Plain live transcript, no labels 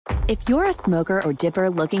If you're a smoker or dipper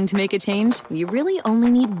looking to make a change, you really only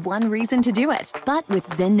need one reason to do it. But with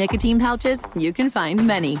Zyn nicotine pouches, you can find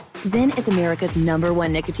many. Zyn is America's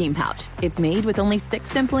 #1 nicotine pouch. It's made with only 6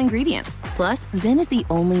 simple ingredients. Plus, Zyn is the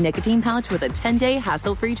only nicotine pouch with a 10-day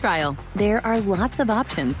hassle-free trial. There are lots of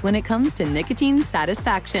options when it comes to nicotine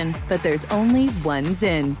satisfaction, but there's only one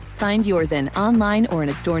Zyn. Find your Zyn online or in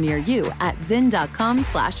a store near you at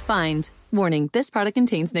zyn.com/find. Warning, this product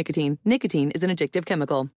contains nicotine. Nicotine is an addictive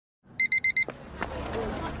chemical.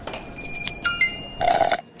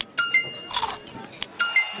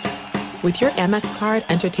 With your Amex card,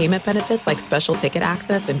 entertainment benefits like special ticket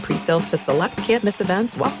access and pre-sales to select can't-miss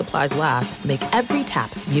events while supplies last make every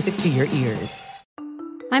tap music to your ears.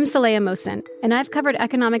 I'm Saleha Mohsin, and I've covered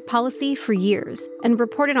economic policy for years and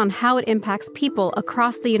reported on how it impacts people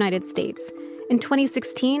across the United States. In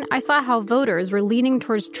 2016, I saw how voters were leaning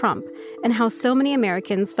towards Trump and how so many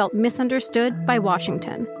Americans felt misunderstood by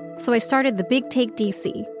Washington. So I started The Big Take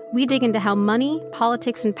DC. We dig into how money,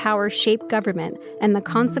 politics, and power shape government and the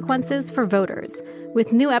consequences for voters.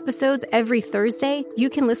 With new episodes every Thursday, you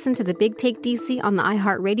can listen to The Big Take DC on the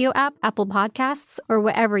iHeartRadio app, Apple Podcasts, or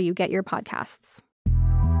wherever you get your podcasts.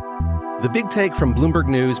 The Big Take from Bloomberg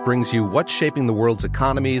News brings you what's shaping the world's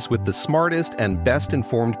economies with the smartest and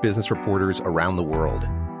best-informed business reporters around the world.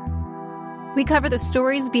 We cover the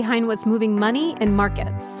stories behind what's moving money and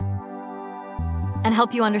markets, and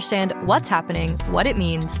help you understand what's happening, what it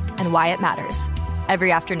means, and why it matters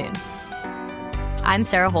every afternoon. I'm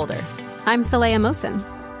Sarah Holder. I'm Saleha Mohsin.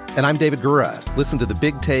 And I'm David Gura. Listen to The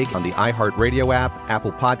Big Take on the iHeartRadio app,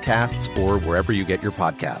 Apple Podcasts, or wherever you get your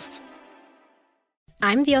podcasts.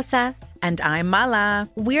 I'm Diosa. And I'm Mala.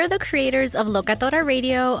 We're the creators of Locatora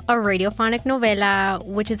Radio, a radiophonic novela,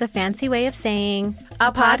 which is a fancy way of saying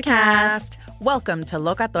a podcast. Welcome to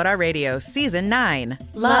Locatora Radio Season 9.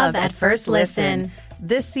 Love at First Listen.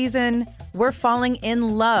 This season, we're falling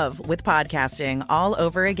in love with podcasting all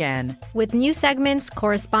over again. With new segments,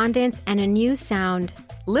 correspondence, and a new sound.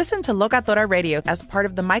 Listen to Locatora Radio as part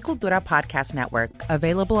of the My Cultura Podcast Network.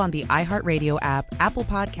 Available on the iHeartRadio app, Apple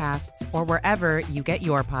Podcasts, or wherever you get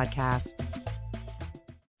your podcasts.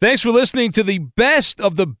 Thanks for listening to the Best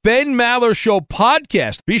of the Ben Maller Show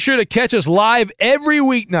podcast. Be sure to catch us live every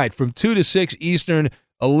weeknight from 2 to 6 Eastern,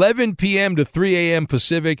 11 p.m. to 3 a.m.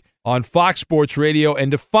 Pacific on Fox Sports Radio.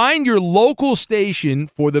 And to find your local station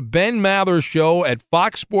for the Ben Maller Show at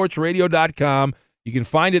foxsportsradio.com, you can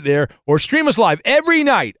find it there, or stream us live every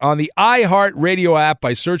night on the iHeartRadio app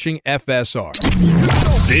by searching FSR.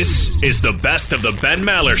 This is the Best of the Ben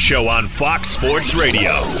Maller Show on Fox Sports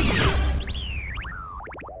Radio.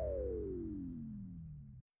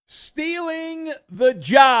 Stealing the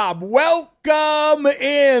job. Welcome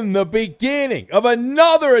in the beginning of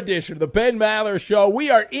another edition of the Ben Maller Show. We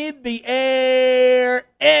are in the air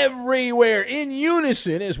everywhere in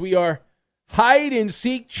unison as we are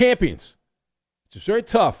hide-and-seek champions. It's very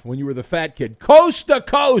tough when you were the fat kid. Coast to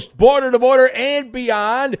coast, border to border, and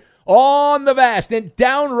beyond on the vast and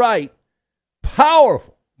downright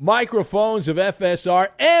powerful microphones of FSR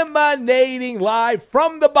emanating live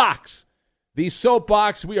from the box. The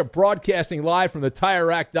soapbox. We are broadcasting live from the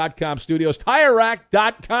TireRack.com studios.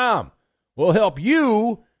 TireRack.com will help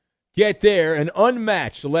you get there. An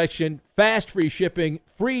unmatched selection, fast free shipping,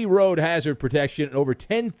 free road hazard protection, and over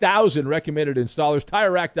 10,000 recommended installers.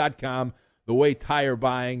 TireRack.com, the way tire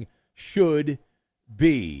buying should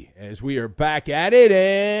be. As we are back at it,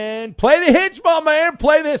 and play the hits, my man.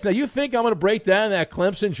 Play this. Now, you think I'm going to break down that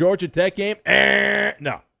Clemson-Georgia Tech game?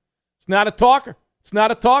 No. It's not a talker. It's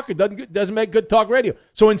not a talker. It doesn't make good talk radio.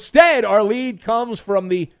 So instead, our lead comes from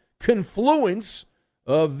the confluence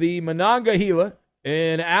of the Monongahela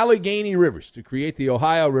and Allegheny rivers to create the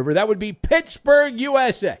Ohio River. That would be Pittsburgh,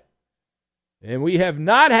 USA. And we have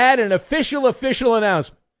not had an official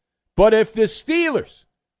announcement. But if the Steelers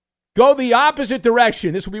go the opposite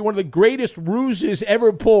direction, this will be one of the greatest ruses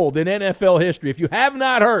ever pulled in NFL history. If you have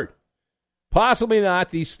not heard, possibly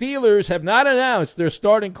not, the Steelers have not announced their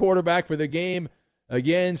starting quarterback for the game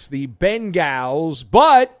against the Bengals,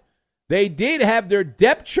 but they did have their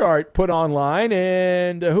depth chart put online,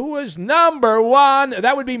 and who was number one?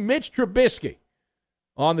 That would be Mitch Trubisky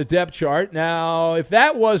on the depth chart. Now, if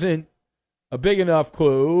that wasn't a big enough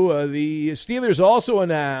clue, the Steelers also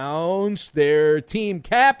announced their team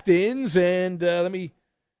captains, and let me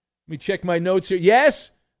check my notes here.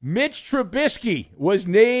 Yes, Mitch Trubisky was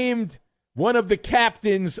named one of the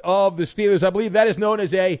captains of the Steelers. I believe that is known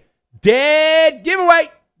as a dead giveaway.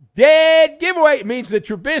 Dead giveaway. It means that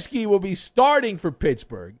Trubisky will be starting for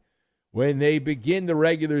Pittsburgh when they begin the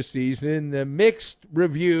regular season. The mixed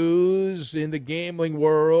reviews in the gambling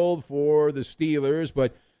world for the Steelers,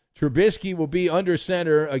 but Trubisky will be under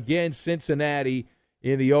center against Cincinnati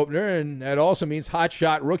in the opener, and that also means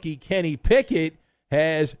hotshot rookie Kenny Pickett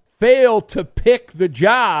has failed to pick the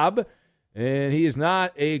job, and he is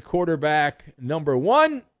not a quarterback number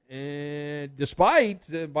one, and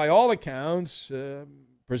despite, by all accounts,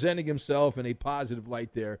 presenting himself in a positive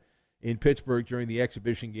light there in Pittsburgh during the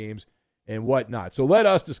exhibition games and whatnot. So let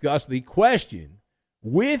us discuss the question.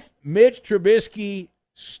 With Mitch Trubisky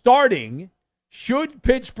starting, should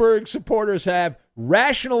Pittsburgh supporters have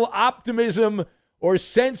rational optimism or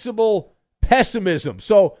sensible pessimism?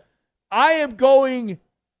 So I am going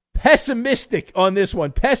pessimistic on this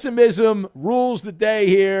one. Pessimism rules the day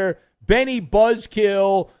here. Benny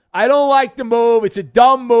Buzzkill. I don't like the move. It's a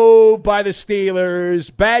dumb move by the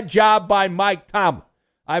Steelers. Bad job by Mike Tomlin.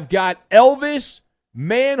 I've got Elvis,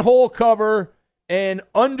 manhole cover, and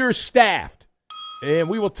understaffed. And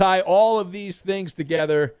we will tie all of these things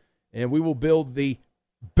together, and we will build the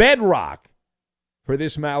bedrock for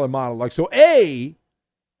this Maller monologue. So,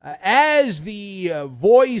 as the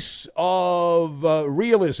voice of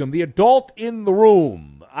realism, the adult in the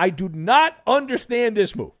room, I do not understand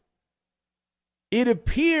this move. It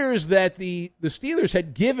appears that the Steelers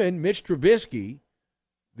had given Mitch Trubisky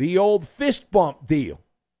the old fist bump deal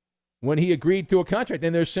when he agreed to a contract,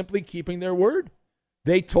 and they're simply keeping their word.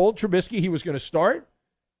 They told Trubisky he was going to start,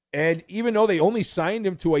 and even though they only signed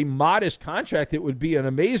him to a modest contract, it would be an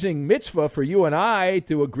amazing mitzvah for you and I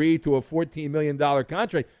to agree to a $14 million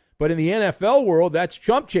contract. But in the NFL world, that's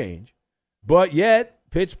chump change. But yet,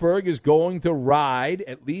 Pittsburgh is going to ride,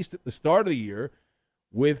 at least at the start of the year,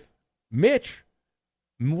 with Mitch.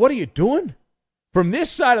 What are you doing? From this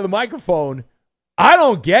side of the microphone, I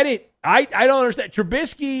don't get it. I don't understand.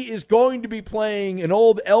 Trubisky is going to be playing an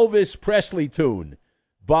old Elvis Presley tune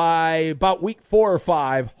by about week 4 or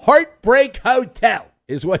 5. Heartbreak Hotel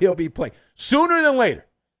is what he'll be playing. Sooner than later.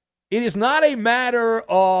 It is not a matter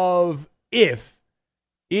of if.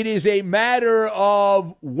 It is a matter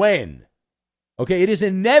of when. Okay, it is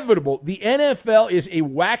inevitable. The NFL is a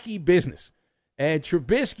wacky business. And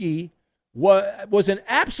Trubisky was an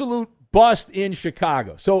absolute bust in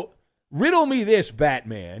Chicago. So riddle me this,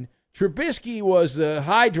 Batman. Trubisky was a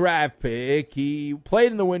high draft pick. He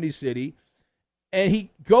played in the Windy City. And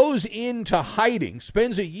he goes into hiding,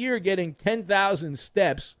 spends a year getting 10,000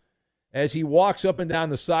 steps as he walks up and down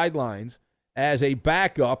the sidelines as a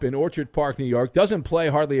backup in Orchard Park, New York. Doesn't play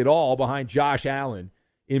hardly at all behind Josh Allen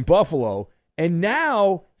in Buffalo. And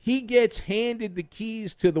now he gets handed the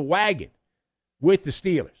keys to the wagon with the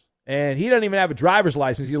Steelers. And he doesn't even have a driver's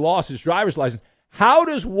license. He lost his driver's license. How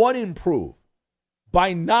does one improve?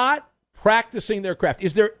 By not practicing their craft.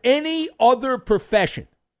 Is there any other profession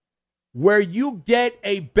where you get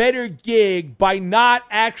a better gig by not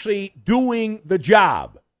actually doing the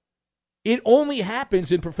job? It only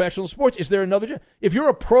happens in professional sports. Is there another job? If you're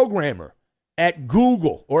a programmer at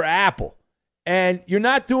Google or Apple and you're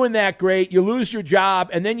not doing that great, you lose your job,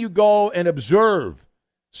 and then you go and observe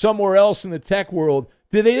somewhere else in the tech world,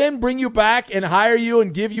 do they then bring you back and hire you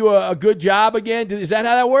and give you a good job again? Is that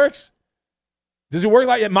how that works? Does it work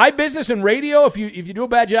like that? My business in radio, if you do a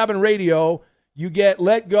bad job in radio, you get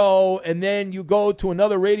let go, and then you go to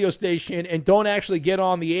another radio station and don't actually get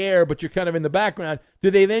on the air, but you're kind of in the background.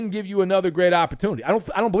 Do they then give you another great opportunity? I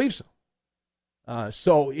don't believe so.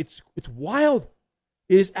 So it's wild.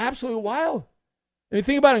 It is absolutely wild. I mean,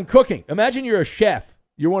 think about it in cooking. Imagine you're a chef.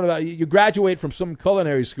 You graduate from some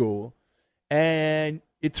culinary school, and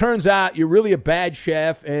it turns out you're really a bad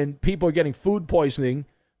chef, and people are getting food poisoning,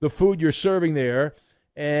 the food you're serving there.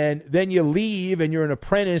 And then you leave and you're an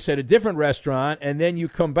apprentice at a different restaurant, and then you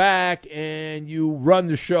come back and you run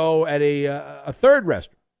the show at a third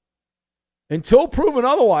restaurant. Until proven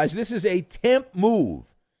otherwise, this is a temp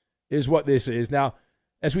move, is what this is. Now,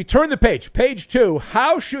 as we turn the page 2,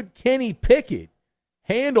 how should Kenny Pickett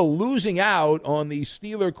handle losing out on the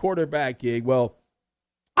Steeler quarterback gig? Well,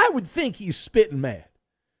 I would think he's spitting mad.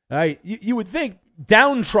 You would think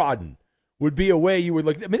downtrodden would be a way you would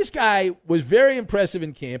look. I mean, this guy was very impressive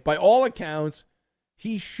in camp. By all accounts,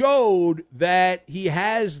 he showed that he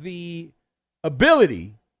has the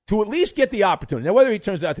ability to at least get the opportunity. Now, whether he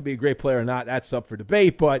turns out to be a great player or not, that's up for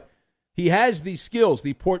debate, but he has the skills,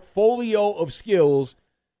 the portfolio of skills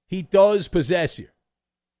he does possess here.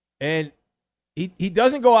 And he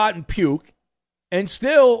doesn't go out and puke, and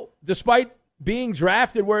still, despite being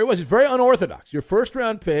drafted where he was, it's very unorthodox. Your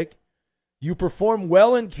first-round pick, you perform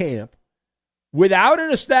well in camp, without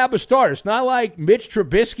an established starter. It's not like Mitch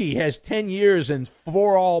Trubisky has 10 years and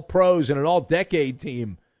 4 All-Pros and an All-Decade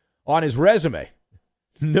team on his resume.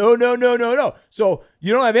 No. So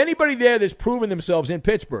you don't have anybody there that's proven themselves in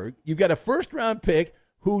Pittsburgh. You've got a first-round pick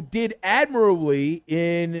who did admirably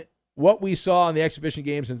in what we saw in the exhibition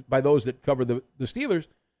games and by those that cover the Steelers,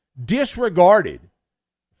 disregarded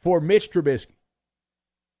for Mitch Trubisky.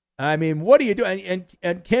 I mean, what do you do?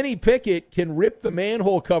 And Kenny Pickett can rip the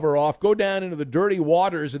manhole cover off, go down into the dirty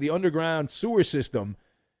waters of the underground sewer system,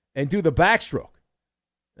 and do the backstroke.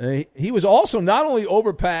 He was also not only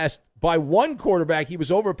overpassed by one quarterback, he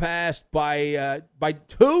was overpassed by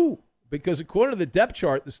two, because according to the depth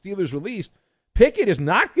chart the Steelers released, Pickett is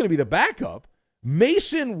not going to be the backup.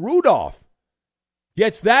 Mason Rudolph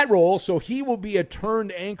gets that role, so he will be a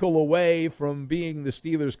turned ankle away from being the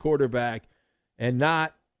Steelers quarterback and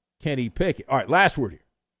not Kenny Pickett. All right, last word here.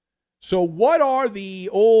 So what are the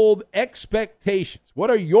old expectations? What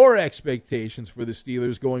are your expectations for the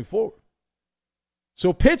Steelers going forward?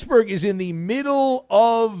 So Pittsburgh is in the middle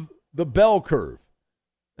of the bell curve.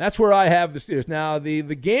 That's where I have the Steelers. Now, the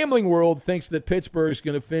gambling world thinks that Pittsburgh is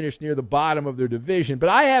going to finish near the bottom of their division, but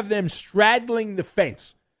I have them straddling the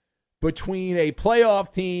fence between a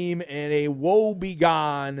playoff team and a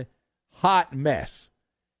woe-begone hot mess.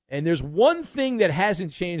 And there's one thing that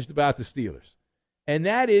hasn't changed about the Steelers, and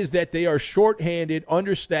that is that they are shorthanded,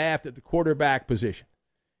 understaffed at the quarterback position.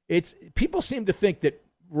 People seem to think that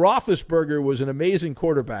Roethlisberger was an amazing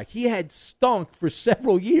quarterback. He had stunk for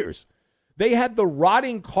several years. They had the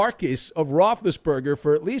rotting carcass of Roethlisberger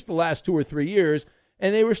for at least the last 2 or 3 years,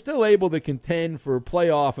 and they were still able to contend for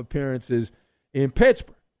playoff appearances in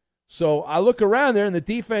Pittsburgh. So I look around there, and the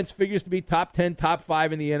defense figures to be top 10, top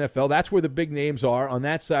 5 in the NFL. That's where the big names are on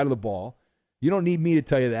that side of the ball. You don't need me to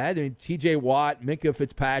tell you that. I mean, T.J. Watt, Minkah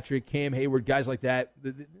Fitzpatrick, Cam Hayward, guys like that.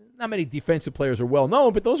 Not many defensive players are well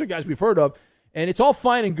known, but those are guys we've heard of, and it's all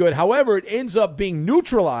fine and good. However, it ends up being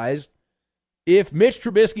neutralized if Mitch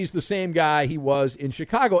Trubisky's the same guy he was in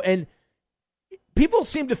Chicago. And people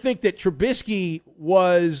seem to think that Trubisky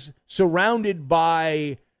was surrounded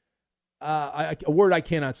by a word I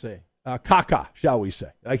cannot say, caca, shall we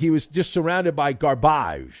say. Like he was just surrounded by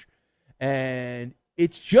garbage. And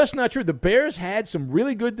it's just not true. The Bears had some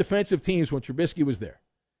really good defensive teams when Trubisky was there.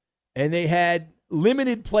 And they had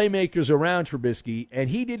limited playmakers around Trubisky,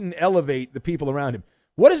 and he didn't elevate the people around him.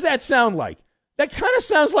 What does that sound like? That kind of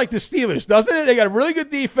sounds like the Steelers, doesn't it? They got a really good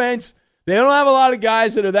defense. They don't have a lot of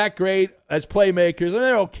guys that are that great as playmakers, and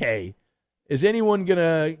they're okay. Is anyone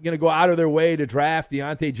gonna go out of their way to draft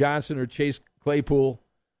Deontay Johnson or Chase Claypool?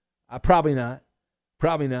 Probably not.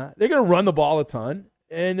 Probably not. They're going to run the ball a ton,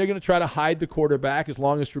 and they're going to try to hide the quarterback as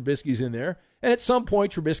long as Trubisky's in there. And at some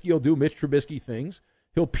point, Trubisky will do Mitch Trubisky things.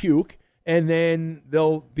 He'll puke, and then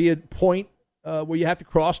there'll be a point where you have to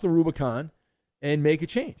cross the Rubicon and make a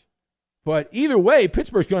change. But either way,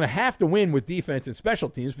 Pittsburgh's going to have to win with defense and special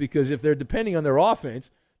teams, because if they're depending on their offense,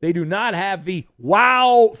 they do not have the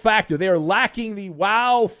wow factor. They are lacking the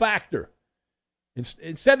wow factor.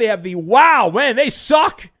 Instead, they have the wow. Man, they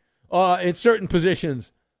suck in certain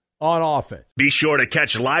positions on offense. Be sure to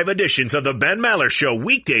catch live editions of the Ben Maller Show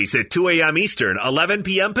weekdays at 2 a.m. Eastern, 11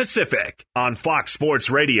 p.m. Pacific on Fox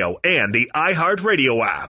Sports Radio and the iHeartRadio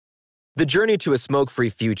app. The journey to a smoke-free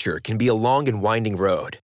future can be a long and winding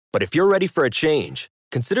road. But if you're ready for a change,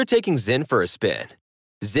 consider taking Zyn for a spin.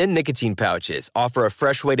 Zyn nicotine pouches offer a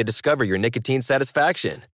fresh way to discover your nicotine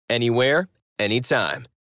satisfaction. Anywhere, anytime.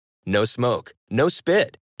 No smoke, no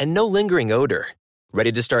spit, and no lingering odor.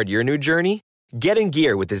 Ready to start your new journey? Get in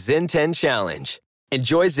gear with the Zyn 10 Challenge.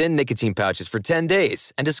 Enjoy Zyn nicotine pouches for 10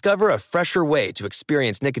 days and discover a fresher way to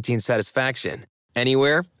experience nicotine satisfaction.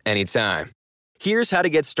 Anywhere, anytime. Here's how to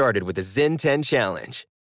get started with the Zyn 10 Challenge.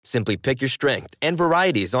 Simply pick your strength and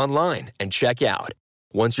varieties online and check out.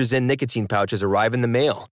 Once your Zyn nicotine pouches arrive in the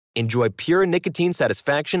mail, enjoy pure nicotine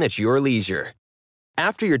satisfaction at your leisure.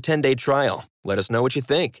 After your 10-day trial, let us know what you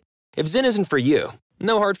think. If Zyn isn't for you,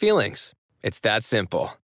 no hard feelings. It's that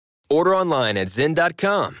simple. Order online at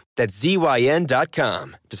Zyn.com, that's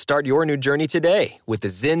ZYN.com, to start your new journey today with the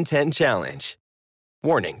Zyn 10 Challenge.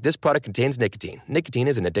 Warning, this product contains nicotine. Nicotine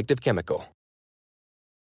is an addictive chemical.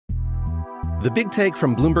 The Big Take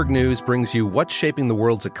from Bloomberg News brings you what's shaping the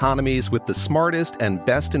world's economies with the smartest and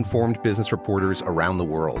best-informed business reporters around the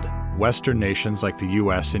world. Western nations like the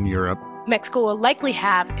U.S. and Europe. Mexico will likely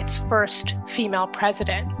have its first female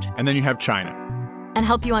president. And then you have China. And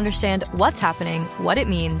help you understand what's happening, what it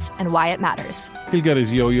means, and why it matters. He'll get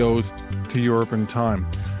his yo-yos to Europe in time.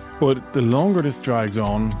 But the longer this drags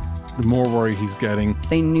on, the more worry he's getting.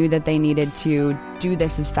 They knew that they needed to do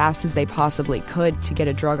this as fast as they possibly could to get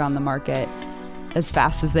a drug on the market as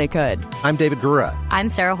fast as they could. I'm David Gura. I'm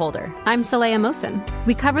Sarah Holder. I'm Saleha Mohsin.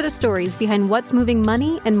 We cover the stories behind what's moving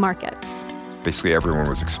money and markets. Basically, everyone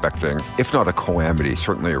was expecting, if not a calamity,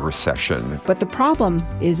 certainly a recession. But the problem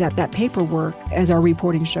is that paperwork, as our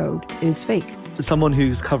reporting showed, is fake. As someone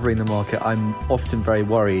who's covering the market, I'm often very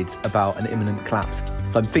worried about an imminent collapse.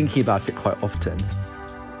 I'm thinking about it quite often.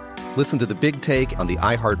 Listen to The Big Take on the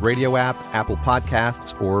iHeartRadio app, Apple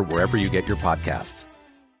Podcasts, or wherever you get your podcasts.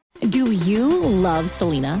 Do you love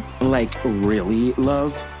Selena? Like, really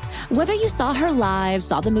love? Whether you saw her live,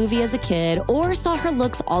 saw the movie as a kid, or saw her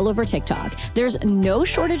looks all over TikTok, there's no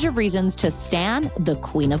shortage of reasons to stan the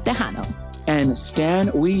Queen of Tejano. And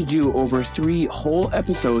Stan, we do over 3 whole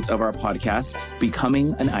episodes of our podcast,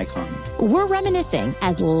 Becoming an Icon. We're reminiscing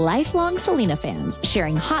as lifelong Selena fans,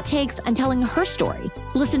 sharing hot takes and telling her story.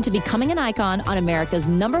 Listen to Becoming an Icon on America's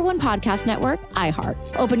 #1 podcast network, iHeart.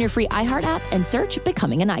 Open your free iHeart app and search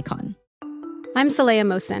Becoming an Icon. I'm Saleha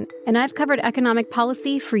Mohsin, and I've covered economic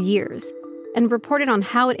policy for years and reported on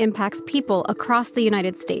how it impacts people across the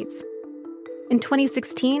United States. In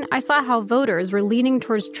 2016, I saw how voters were leaning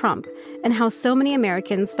towards Trump and how so many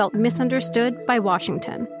Americans felt misunderstood by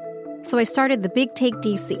Washington. So I started The Big Take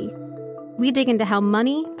DC. We dig into how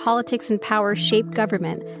money, politics, and power shape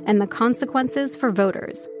government and the consequences for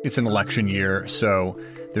voters. It's an election year, so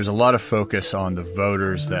there's a lot of focus on the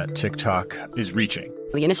voters that TikTok is reaching.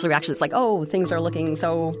 The initial reaction is like, oh, things are looking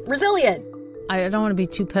so resilient. I don't want to be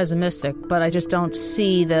too pessimistic, but I just don't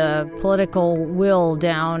see the political will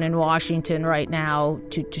down in Washington right now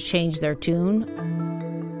to change their tune.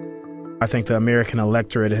 I think the American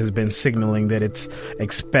electorate has been signaling that it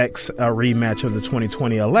expects a rematch of the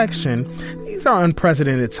 2020 election. These are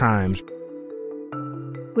unprecedented times.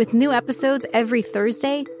 With new episodes every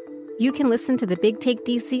Thursday, you can listen to The Big Take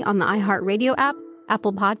DC on the iHeartRadio app,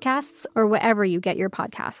 Apple Podcasts, or wherever you get your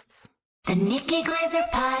podcasts. The Nikki Glaser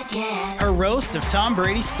Podcast. Her roast of Tom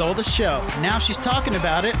Brady stole the show. Now she's talking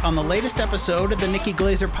about it on the latest episode of the Nikki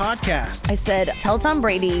Glaser Podcast. I said, tell Tom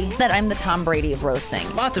Brady that I'm the Tom Brady of roasting.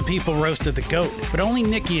 Lots of people roasted the GOAT, but only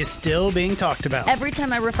Nikki is still being talked about. Every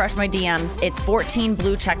time I refresh my DMs, it's 14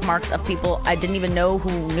 blue check marks of people I didn't even know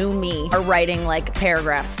who knew me are writing like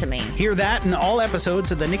paragraphs to me. Hear that in all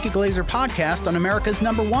episodes of the Nikki Glaser Podcast on America's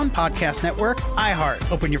 #1 podcast network,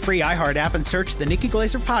 iHeart. Open your free iHeart app and search the Nikki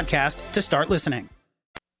Glaser Podcast to start listening.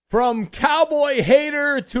 From cowboy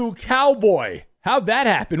hater to cowboy. How'd that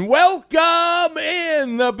happen? Welcome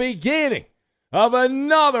in the beginning of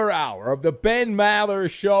another hour of the Ben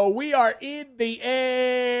Maller Show. We are in the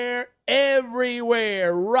air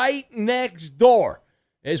everywhere, right next door.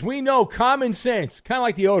 As we know, common sense, kind of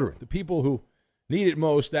like deodorant. The people who need it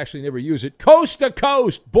most actually never use it. Coast to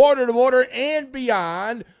coast, border to border, and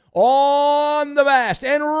beyond on the vast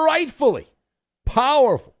and rightfully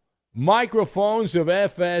powerful microphones of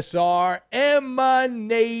FSR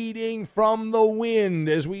emanating from the wind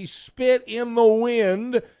as we spit in the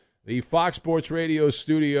wind. The Fox Sports Radio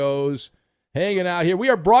studios hanging out here. We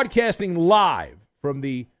are broadcasting live from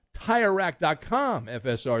the TireRack.com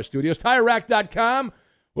FSR studios. TireRack.com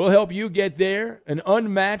will help you get there. An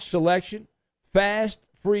unmatched selection, fast,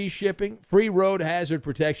 free shipping, free road hazard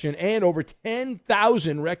protection, and over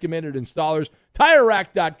 10,000 recommended installers.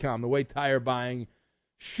 TireRack.com, the way tire buying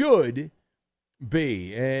should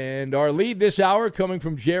be. And our lead this hour coming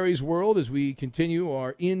from Jerry's World as we continue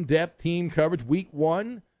our in-depth team coverage. Week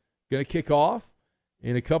 1 going to kick off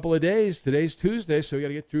in a couple of days. Today's Tuesday, so we got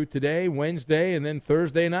to get through today, Wednesday, and then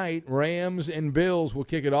Thursday night. Rams and Bills will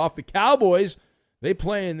kick it off. The Cowboys, they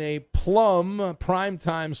play in a plum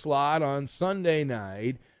primetime slot on Sunday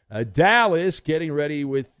night. Dallas getting ready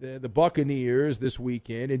with the Buccaneers this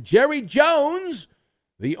weekend. And Jerry Jones,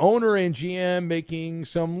 the owner and GM, making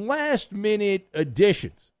some last-minute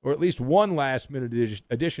additions, or at least one last-minute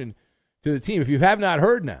addition to the team. If you have not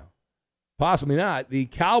heard now, possibly not, the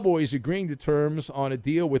Cowboys agreeing to terms on a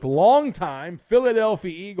deal with longtime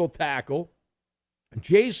Philadelphia Eagle tackle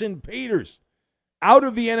Jason Peters out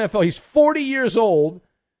of the NFL. He's 40 years old,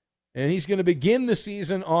 and he's going to begin the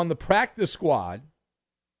season on the practice squad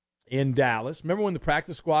in Dallas. Remember when the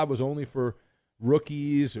practice squad was only for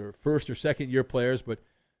rookies or first or second year players? But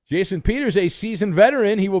Jason Peters, a seasoned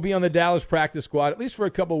veteran, he will be on the Dallas practice squad at least for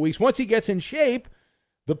a couple of weeks. Once he gets in shape,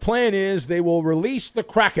 the plan is they will release the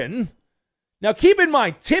Kraken. Now, keep in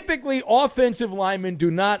mind, typically offensive linemen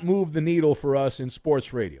do not move the needle for us in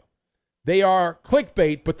sports radio. They are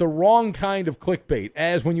clickbait, but the wrong kind of clickbait.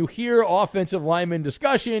 As when you hear offensive lineman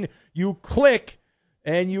discussion, you click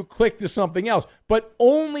and you click to something else. But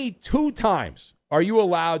only 2 times are you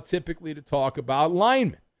allowed typically to talk about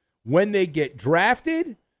linemen: when they get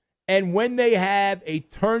drafted and when they have a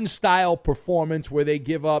turnstile performance where they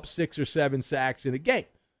give up 6 or 7 sacks in a game.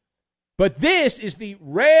 But this is the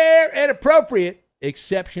rare and appropriate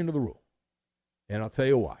exception to the rule. And I'll tell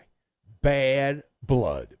you why. Bad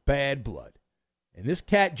blood. Bad blood. And this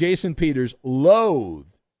cat, Jason Peters,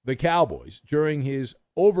 loathed the Cowboys during his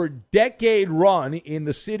over-decade run in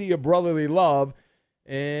the city of brotherly love.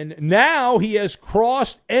 And now he has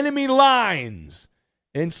crossed enemy lines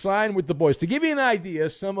and signed with the boys. To give you an idea,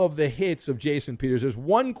 some of the hits of Jason Peters, there's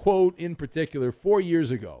one quote in particular 4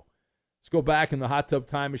 years ago. Let's go back in the hot tub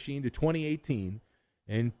time machine to 2018.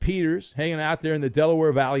 And Peters, hanging out there in the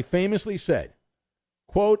Delaware Valley, famously said,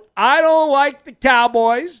 quote, "I don't like the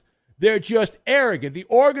Cowboys. They're just arrogant. The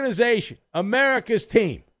organization, America's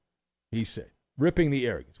team," he said, ripping the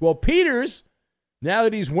arrogance. Well, Peters, now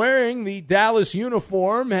that he's wearing the Dallas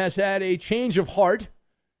uniform, has had a change of heart,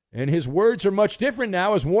 and his words are much different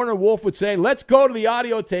now. As Warner Wolf would say, let's go to the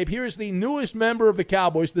audio tape. Here is the newest member of the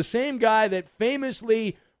Cowboys, the same guy that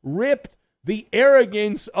famously ripped the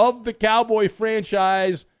arrogance of the Cowboy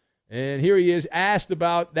franchise. And here he is, asked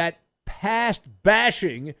about that past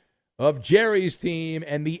bashing of Jerry's team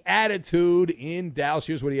and the attitude in Dallas.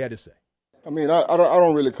 Here's what he had to say. I mean, I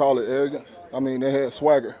don't really call it arrogance. I mean, they had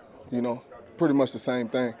swagger, pretty much the same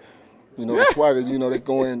thing. The swagger, they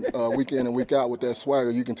go in week in and week out with that swagger.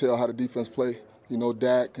 You can tell how the defense play.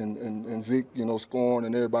 Dak and Zeke, scoring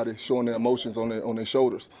and everybody showing their emotions on their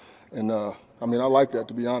shoulders. And, I like that,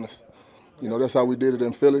 to be honest. That's how we did it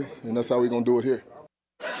in Philly, and that's how we're going to do it here.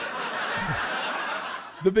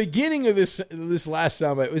 The beginning of this last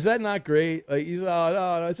soundbite, was that not great? Like,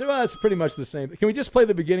 no. It's pretty much the same. Can we just play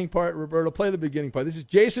the beginning part, Roberto? Play the beginning part. This is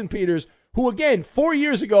Jason Peters, who, again, 4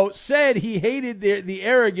 years ago said he hated the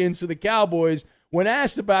arrogance of the Cowboys. When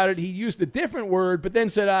asked about it, he used a different word, but then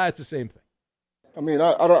said, it's the same thing. I mean,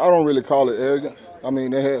 I don't really call it arrogance. I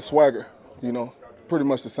mean, they had swagger, pretty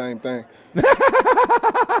much the same thing.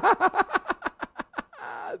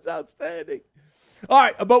 That's outstanding. All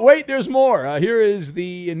right, but wait, there's more. Here is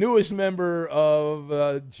the newest member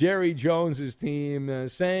of Jerry Jones's team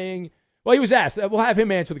saying, well, he was asked, we'll have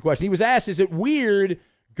him answer the question. He was asked, is it weird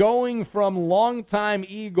going from longtime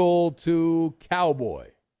Eagle to Cowboy?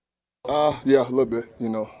 Yeah, a little bit,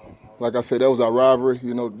 Like I said, that was our rivalry.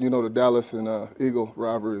 The Dallas and Eagle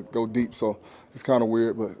rivalry go deep, so it's kind of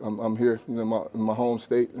weird, but I'm here in my home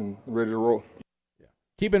state and ready to roll. Yeah.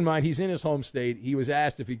 Keep in mind, he's in his home state. He was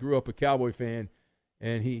asked if he grew up a Cowboy fan,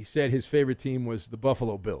 and he said his favorite team was the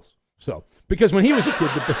Buffalo Bills. So, because when he was a kid,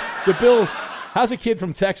 the Bills, how's a kid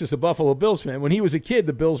from Texas a Buffalo Bills fan? When he was a kid,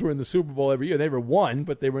 the Bills were in the Super Bowl every year. They never won,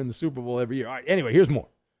 but they were in the Super Bowl every year. All right, anyway, here's more.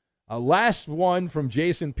 Last one from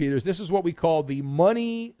Jason Peters. This is what we call the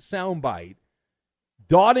money soundbite,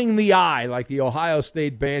 dotting the I like the Ohio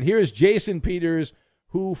State band. Here's Jason Peters,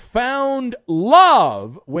 who found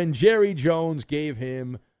love when Jerry Jones gave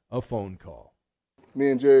him a phone call. Me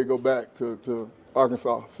and Jerry go back to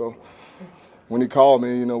Arkansas. So when he called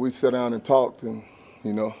me, we sat down and talked, and,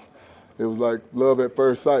 it was like love at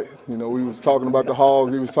first sight. We was talking about the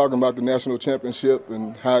Hogs. He was talking about the national championship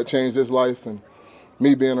and how it changed his life. And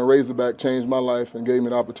me being a Razorback changed my life and gave me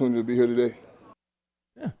the opportunity to be here today.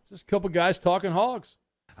 Yeah, just a couple guys talking Hogs.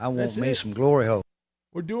 I want me some glory hole.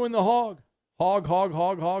 We're doing the hog. Hog.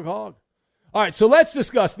 All right, so let's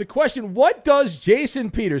discuss the question, what does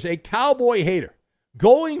Jason Peters, a Cowboy hater,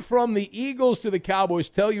 going from the Eagles to the Cowboys,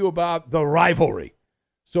 tell you about the rivalry?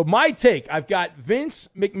 So my take, I've got Vince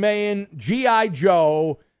McMahon, G.I.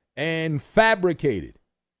 Joe, and Fabricated.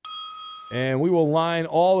 And we will line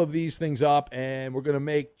all of these things up, and we're going to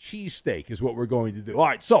make cheesesteak is what we're going to do. All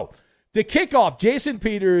right, so to kick off, Jason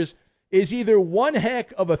Peters is either one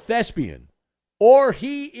heck of a thespian or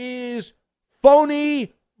he is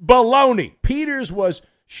phony baloney. Peters was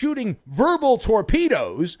shooting verbal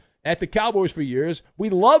torpedoes at the Cowboys for years. We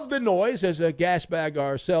love the noise as a gas bag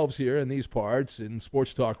ourselves here in these parts in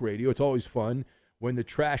sports talk radio. It's always fun when the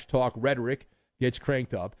trash talk rhetoric gets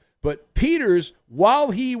cranked up. But Peters,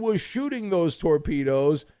 while he was shooting those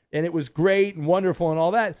torpedoes, and it was great and wonderful and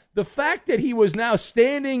all that, the fact that he was now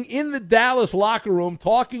standing in the Dallas locker room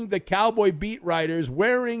talking to Cowboy beat writers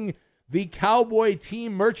wearing the Cowboy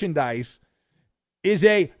team merchandise is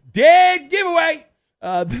a dead giveaway.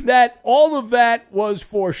 That all of that was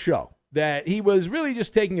for show. That he was really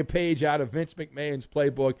just taking a page out of Vince McMahon's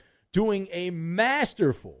playbook, doing a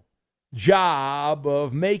masterful job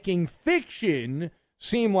of making fiction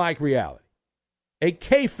seem like reality. A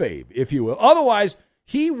kayfabe, if you will. Otherwise,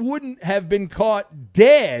 he wouldn't have been caught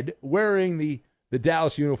dead wearing the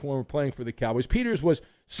Dallas uniform playing for the Cowboys. Peters was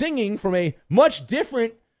singing from a much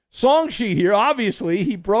different song sheet here. Obviously,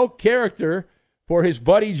 he broke character for his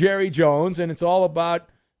buddy Jerry Jones, and it's all about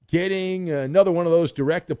getting another one of those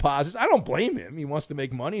direct deposits. I don't blame him. He wants to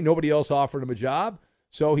make money. Nobody else offered him a job.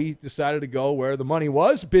 So he decided to go where the money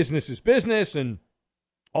was. Business is business, and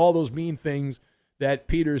all those mean things that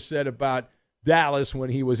Peters said about Dallas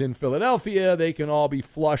when he was in Philadelphia, they can all be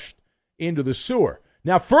flushed into the sewer.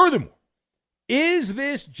 Now, furthermore, is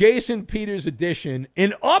this Jason Peters addition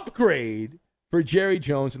an upgrade for Jerry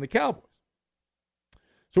Jones and the Cowboys?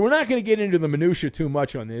 So we're not going to get into the minutia too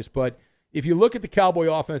much on this, but if you look at the Cowboy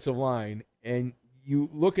offensive line and you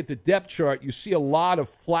look at the depth chart, you see a lot of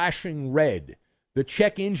flashing red. The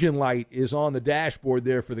check engine light is on the dashboard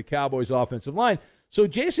there for the Cowboys offensive line. So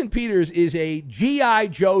Jason Peters is a G.I.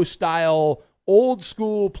 Joe style, old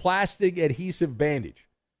school plastic adhesive bandage.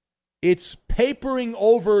 It's papering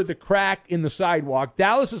over the crack in the sidewalk.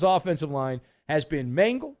 Dallas's offensive line has been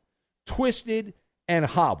mangled, twisted, and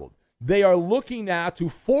hobbled. They are looking now to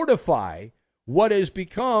fortify what has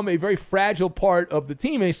become a very fragile part of the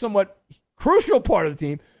team, a somewhat crucial part of the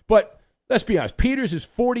team. But let's be honest, Peters is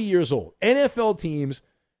 40 years old. NFL teams,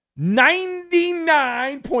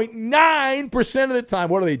 99.9% of the time,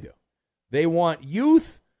 what do? They want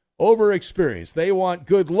youth over experience. They want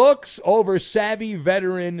good looks over savvy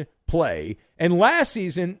veteran play. And last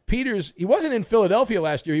season, Peters, he wasn't in Philadelphia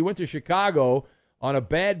last year. He went to Chicago on a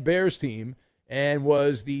bad Bears team and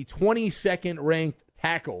was the 22nd ranked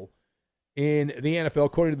tackle in the NFL,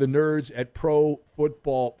 according to the nerds at Pro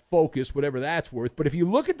Football Focus, whatever that's worth. But if you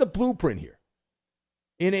look at the blueprint here,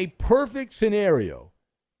 in a perfect scenario,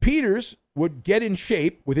 Peters would get in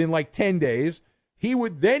shape within like 10 days. He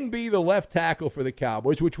would then be the left tackle for the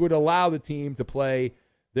Cowboys, which would allow the team to play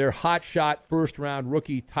their hotshot first-round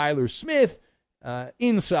rookie Tyler Smith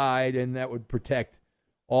inside, and that would protect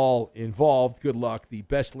all involved. Good luck. The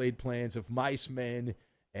best laid plans of mice men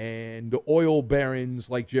and oil barons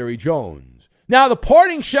like Jerry Jones. Now, the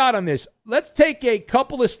parting shot on this, let's take a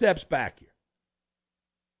couple of steps back here,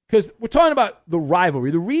 because we're talking about the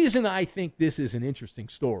rivalry. The reason I think this is an interesting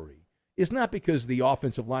story is not because the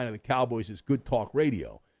offensive line of the Cowboys is good talk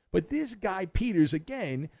radio, but this guy Peters,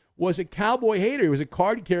 again, was a Cowboy hater. He was a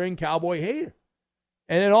card-carrying Cowboy hater.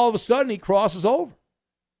 And then all of a sudden he crosses over.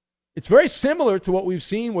 It's very similar to what we've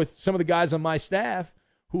seen with some of the guys on my staff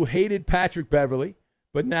who hated Patrick Beverly,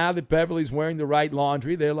 but now that Beverly's wearing the right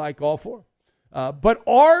laundry, they're like all for it. But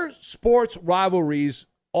are sports rivalries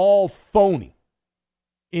all phony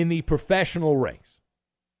in the professional ranks?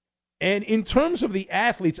 And in terms of the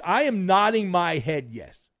athletes, I am nodding my head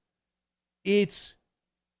yes. It's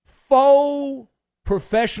faux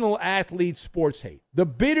professional athlete sports hate. The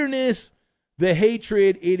bitterness, the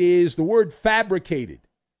hatred, it is the word fabricated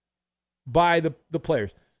by the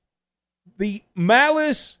players. The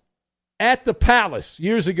malice at the Palace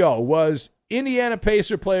years ago was Indiana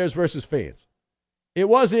Pacer players versus fans. It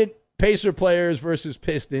wasn't Pacer players versus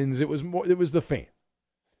Pistons. It was the fans,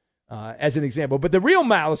 as an example. But the real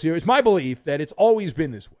malice here is my belief that it's always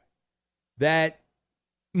been this way, that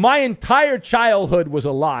my entire childhood was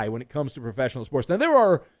a lie when it comes to professional sports. Now, there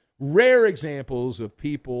are rare examples of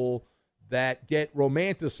people that get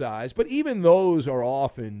romanticized, but even those are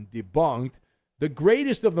often debunked. The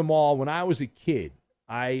greatest of them all, when I was a kid,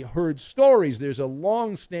 I heard stories. There's a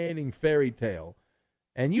long-standing fairy tale,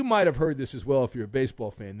 and you might have heard this as well if you're a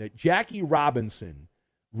baseball fan, that Jackie Robinson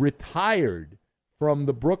retired from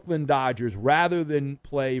the Brooklyn Dodgers rather than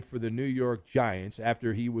play for the New York Giants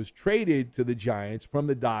after he was traded to the Giants from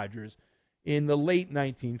the Dodgers in the late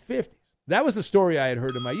 1950s. That was the story I had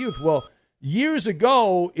heard in my youth. Well, years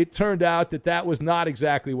ago, it turned out that was not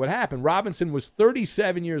exactly what happened. Robinson was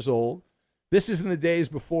 37 years old. This is in the days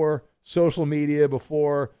before social media,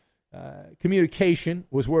 before communication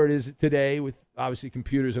was where it is today with obviously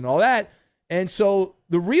computers and all that. And so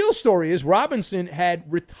the real story is Robinson had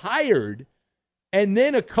retired, and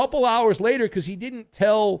then a couple hours later, because he didn't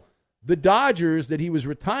tell the Dodgers that he was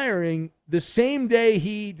retiring, the same day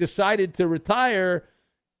he decided to retire,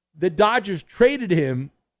 the Dodgers traded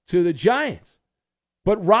him to the Giants.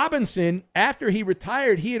 But Robinson, after he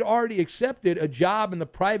retired, he had already accepted a job in the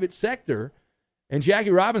private sector, and Jackie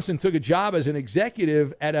Robinson took a job as an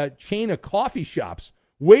executive at a chain of coffee shops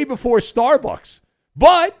way before Starbucks.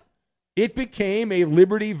 But it became a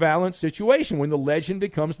Liberty Valance situation. When the legend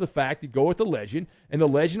becomes the fact, you go with the legend, and the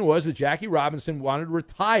legend was that Jackie Robinson wanted to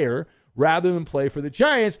retire rather than play for the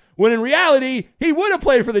Giants, when in reality, he would have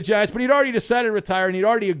played for the Giants, but he'd already decided to retire, and he'd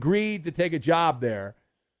already agreed to take a job there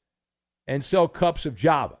and sell cups of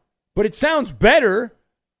Java. But it sounds better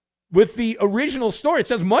with the original story. It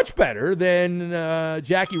sounds much better than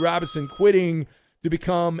Jackie Robinson quitting to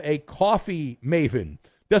become a coffee maven.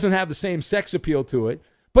 Doesn't have the same sex appeal to it.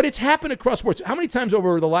 But it's happened across sports. How many times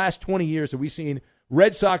over the last 20 years have we seen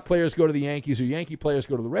Red Sox players go to the Yankees or Yankee players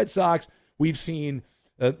go to the Red Sox? We've seen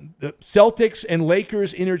The Celtics and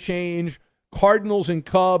Lakers interchange, Cardinals and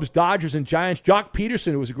Cubs, Dodgers and Giants. Jock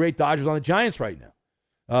Peterson, who was a great Dodgers, on the Giants right now.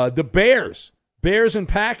 The Bears and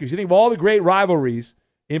Packers. You think of all the great rivalries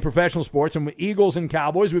in professional sports, and with Eagles and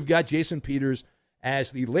Cowboys, we've got Jason Peters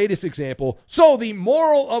as the latest example. So the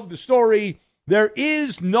moral of the story, there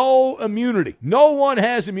is no immunity. No one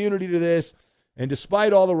has immunity to this. And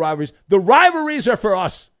despite all the rivalries are for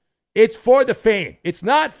us. It's for the fan. It's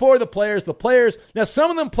not for the players. The players, now some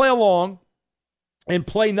of them play along and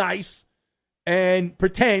play nice and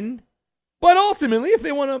pretend, but ultimately if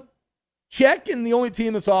they want to check and the only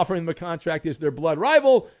team that's offering them a contract is their blood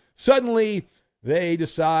rival, suddenly they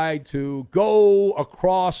decide to go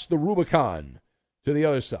across the Rubicon to the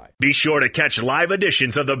other side. Be sure to catch live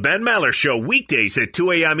editions of The Ben Maller Show weekdays at 2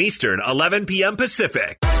 a.m. Eastern, 11 p.m.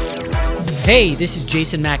 Pacific. Hey, this is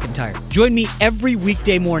Jason McIntyre. Join me every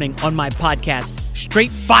weekday morning on my podcast, Straight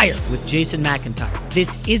Fire with Jason McIntyre.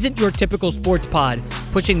 This isn't your typical sports pod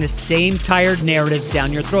pushing the same tired narratives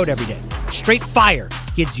down your throat every day. Straight Fire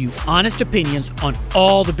gives you honest opinions on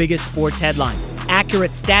all the biggest sports headlines,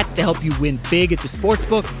 accurate stats to help you win big at the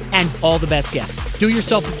sportsbook, and all the best guests. Do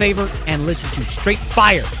yourself a favor and listen to Straight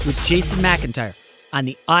Fire with Jason McIntyre on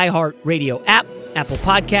the iHeartRadio app, Apple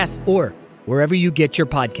Podcasts, or wherever you get your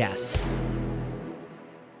podcasts.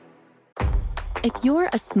 If you're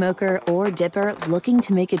a smoker or dipper looking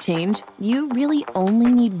to make a change, you really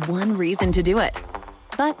only need one reason to do it.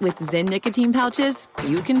 But with Zyn nicotine pouches,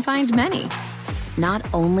 you can find many. Not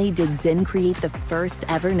only did Zyn create the first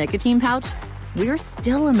ever nicotine pouch, we're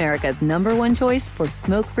still America's #1 choice for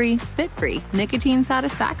smoke-free, spit-free nicotine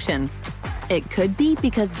satisfaction. It could be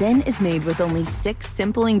because Zyn is made with only 6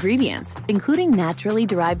 simple ingredients, including naturally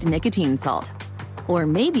derived nicotine salt. Or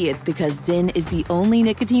maybe it's because Zyn is the only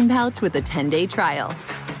nicotine pouch with a 10-day trial.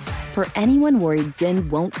 For anyone worried Zyn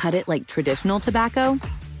won't cut it like traditional tobacco,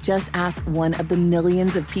 just ask one of the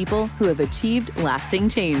millions of people who have achieved lasting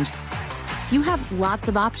change. You have lots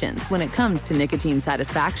of options when it comes to nicotine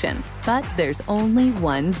satisfaction, but there's only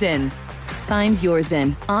one Zyn. Find your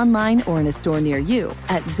Zyn online or in a store near you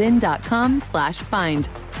at zyn.com/find.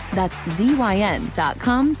 That's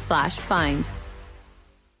ZYN.com/find.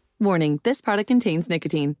 Warning, this product contains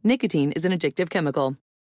nicotine. Nicotine is an addictive chemical.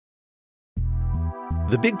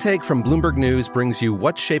 The Big Take from Bloomberg News brings you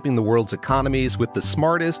what's shaping the world's economies with the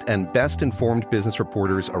smartest and best-informed business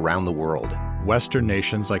reporters around the world. Western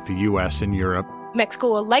nations like the U.S. and Europe.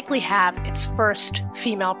 Mexico will likely have its first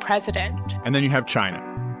female president. And then you have China.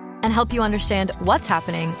 And help you understand what's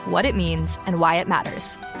happening, what it means, and why it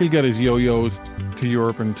matters. He'll get his yo-yos to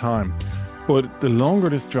Europe in time. But the longer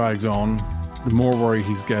this drags on, the more worry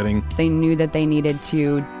he's getting. They knew that they needed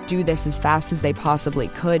to do this as fast as they possibly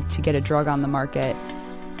could to get a drug on the market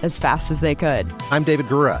as fast as they could. I'm David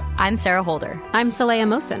Gura. I'm Sarah Holder. I'm Saleha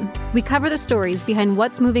Mohsen. We cover the stories behind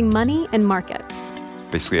what's moving money and markets.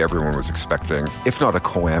 Basically, everyone was expecting, if not a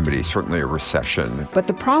calamity, certainly a recession. But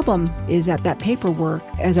the problem is that paperwork,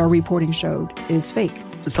 as our reporting showed, is fake.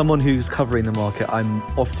 As someone who's covering the market, I'm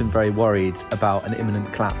often very worried about an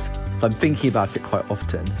imminent collapse. So I'm thinking about it quite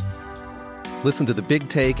often. Listen to The Big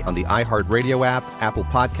Take on the iHeartRadio app, Apple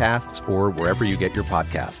Podcasts, or wherever you get your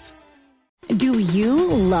podcasts. Do you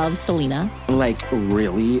love Selena? Like,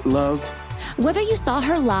 really love? Whether you saw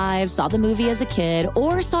her live, saw the movie as a kid,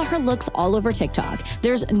 or saw her looks all over TikTok,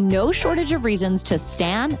 there's no shortage of reasons to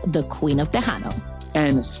stan the Queen of Tejano.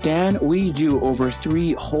 And Stan, we do over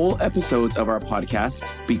 3 whole episodes of our podcast,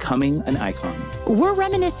 Becoming an Icon. We're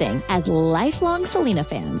reminiscing as lifelong Selena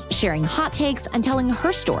fans, sharing hot takes and telling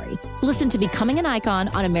her story. Listen to Becoming an Icon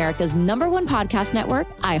on America's #1 podcast network,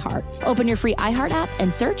 iHeart. Open your free iHeart app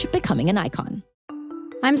and search Becoming an Icon.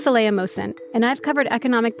 I'm Saleha Mohsen, and I've covered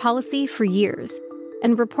economic policy for years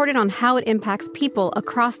and reported on how it impacts people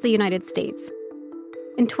across the United States.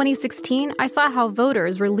 In 2016, I saw how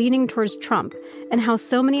voters were leaning towards Trump and how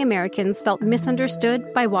so many Americans felt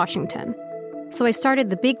misunderstood by Washington. So I started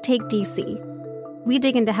the Big Take DC. We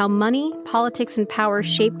dig into how money, politics, and power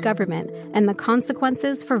shape government and the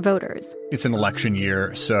consequences for voters. It's an election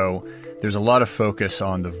year, so there's a lot of focus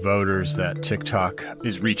on the voters that TikTok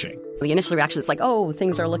is reaching. The initial reaction is like, oh,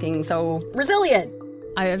 things are looking so resilient.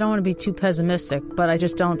 I don't want to be too pessimistic, but I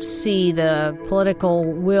just don't see the political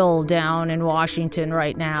will down in Washington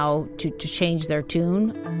right now to change their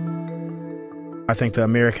tune. I think the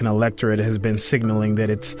American electorate has been signaling that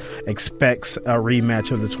it expects a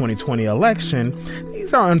rematch of the 2020 election.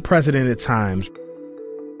 These are unprecedented times.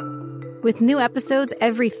 With new episodes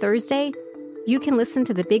every Thursday, you can listen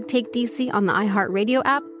to the Big Take DC on the iHeartRadio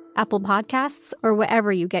app, Apple Podcasts, or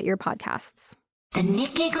wherever you get your podcasts. The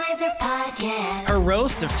Nikki Glazer Podcast. Her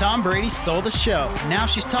roast of Tom Brady stole the show. Now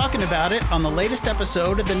she's talking about it on the latest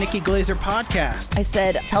episode of the Nikki Glazer Podcast. I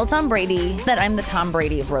said, tell Tom Brady that I'm the Tom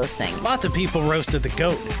Brady of roasting. Lots of people roasted the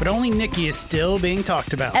GOAT, but only Nikki is still being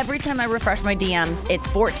talked about. Every time I refresh my DMs, it's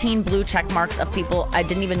 14 blue check marks of people I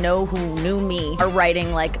didn't even know who knew me are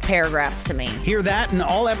writing like paragraphs to me. Hear that in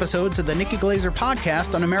all episodes of the Nikki Glazer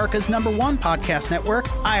Podcast on America's #1 podcast network,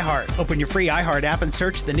 iHeart. Open your free iHeart app and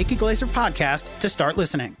search the Nikki Glazer Podcast to start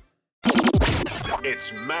listening.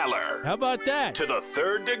 It's Maller. How about that? To the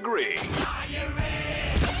third degree.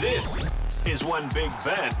 This is when Big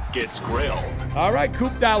Ben gets grilled. All right,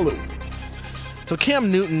 Coop Dalu. So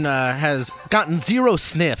Cam Newton has gotten 0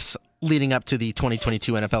 sniffs leading up to the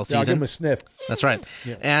 2022 NFL season. Yeah, I'll give him a sniff. That's right.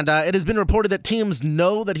 Yeah. And it has been reported that teams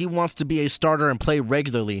know that he wants to be a starter and play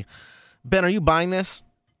regularly. Ben, are you buying this?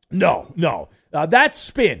 No. That's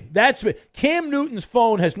spin. Cam Newton's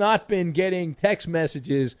phone has not been getting text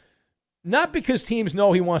messages, not because teams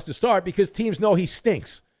know he wants to start, because teams know he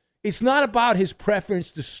stinks. It's not about his preference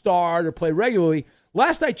to start or play regularly.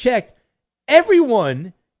 Last I checked,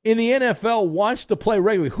 everyone in the NFL wants to play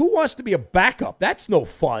regularly. Who wants to be a backup? That's no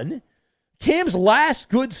fun. Cam's last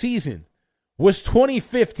good season was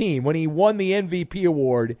 2015 when he won the MVP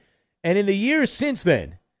award, and in the years since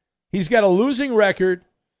then, he's got a losing record.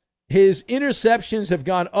 His interceptions have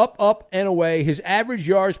gone up, and away. His average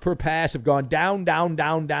yards per pass have gone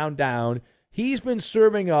down. He's been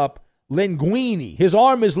serving up linguine. His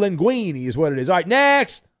arm is linguine is what it is. All right,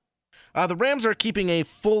 next. The Rams are keeping a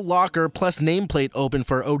full locker plus nameplate open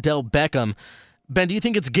for Odell Beckham. Ben, do you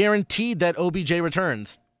think it's guaranteed that OBJ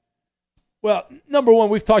returns? Well, number one,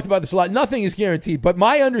 we've talked about this a lot. Nothing is guaranteed, but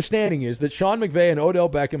my understanding is that Sean McVay and Odell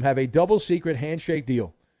Beckham have a double-secret handshake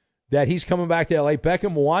deal. That he's coming back to L.A.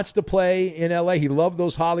 Beckham wants to play in L.A. He loved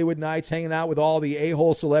those Hollywood nights, hanging out with all the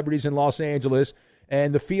a-hole celebrities in Los Angeles,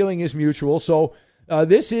 and the feeling is mutual. So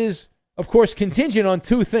this is, of course, contingent on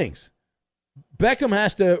two things. Beckham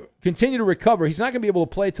has to continue to recover. He's not going to be able to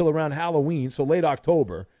play till around Halloween, so late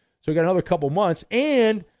October. So we got another couple months.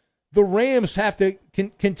 And the Rams have to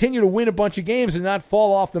continue to win a bunch of games and not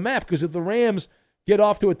fall off the map, because if the Rams get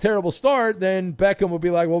off to a terrible start, then Beckham will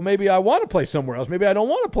be like, well, maybe I want to play somewhere else. Maybe I don't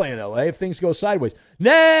want to play in L.A. if things go sideways.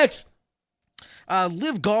 Next!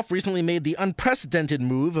 Live Golf recently made the unprecedented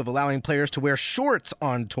move of allowing players to wear shorts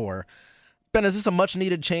on tour. Ben, is this a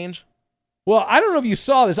much-needed change? Well, I don't know if you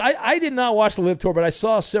saw this. I did not watch the Live Tour, but I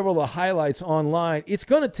saw several of the highlights online. It's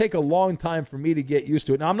going to take a long time for me to get used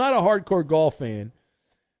to it. Now, I'm not a hardcore golf fan,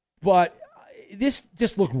 but this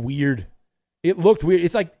just looked weird. It looked weird.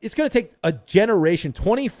 It's like it's going to take a generation,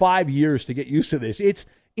 25 years to get used to this. It's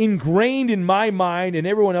ingrained in my mind and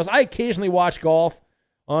everyone else. I occasionally watch golf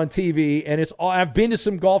on TV, and I've been to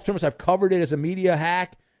some golf tournaments. I've covered it as a media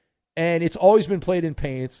hack, and it's always been played in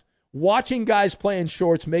pants. Watching guys play in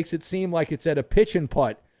shorts makes it seem like it's at a pitch and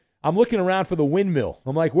putt. I'm looking around for the windmill.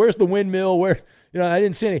 I'm like, where's the windmill? I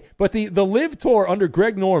didn't see any. But the Live Tour under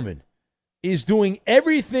Greg Norman is doing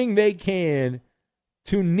everything they can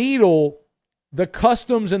to needle the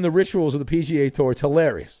customs and the rituals of the PGA Tour. It's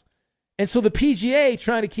hilarious. And so the PGA,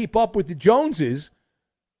 trying to keep up with the Joneses,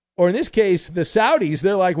 or in this case, the Saudis,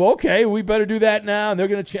 they're like, well, okay, we better do that now. And they're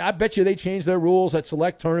going to I bet you they change their rules at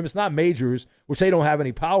select tournaments, not majors, which they don't have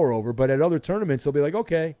any power over, but at other tournaments, they'll be like,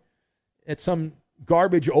 okay, at some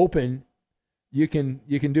garbage open, you can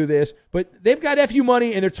do this. But they've got FU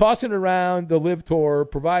money, and they're tossing around the Live Tour,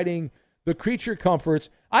 providing the creature comforts.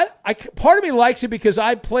 Part of me likes it because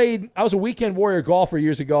I was a weekend warrior golfer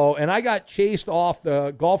years ago, and I got chased off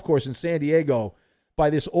the golf course in San Diego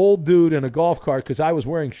by this old dude in a golf cart because I was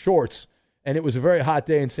wearing shorts, and it was a very hot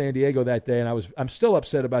day in San Diego that day, and I'm still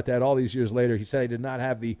upset about that all these years later. He said I did not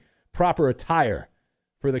have the proper attire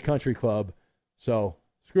for the country club, so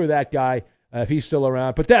screw that guy if he's still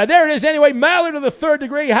around. But there it is anyway. Maller to the third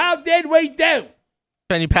degree. How did we do?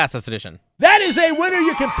 Ben, you passed this edition. That is a winner.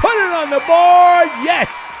 You can put it on the board. Yes.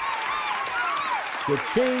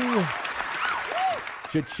 Cha-ching.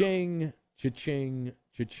 Cha-ching. Cha-ching.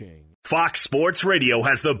 Cha-ching. Fox Sports Radio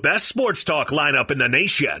has the best sports talk lineup in the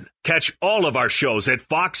nation. Catch all of our shows at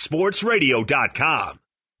foxsportsradio.com.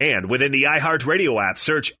 And within the iHeartRadio app,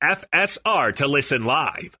 search FSR to listen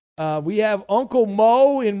live. We have Uncle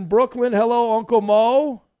Mo in Brooklyn. Hello, Uncle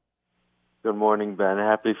Mo. Good morning, Ben.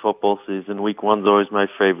 Happy football season. Week 1's always my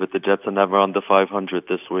favorite. The Jets are never under 500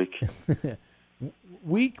 this week.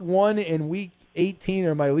 Week 1 and Week 18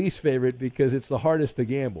 are my least favorite because it's the hardest to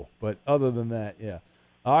gamble. But other than that, yeah.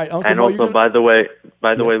 All right, Uncle and Mo. Also, by the way,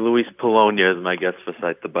 Luis Polonia is my guess for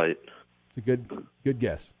Sight the Bite. It's a good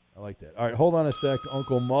guess. I like that. All right, hold on a sec,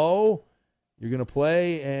 Uncle Mo. You're going to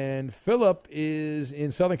play, and Philip is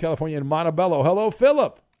in Southern California in Montebello. Hello,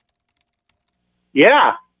 Philip.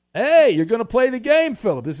 Yeah. Hey, you're going to play the game,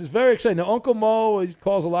 Philip. This is very exciting. Now, Uncle Mo, he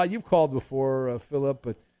calls a lot. You've called before, Philip,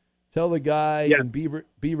 but tell the guy in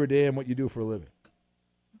Beaver Dam what you do for a living.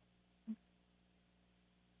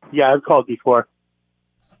 Yeah, I've called before.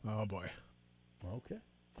 Oh, boy. Okay.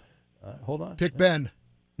 Hold on. Pick Ben.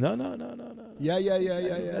 No. Yeah.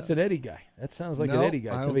 That's an Eddie guy. That sounds like an Eddie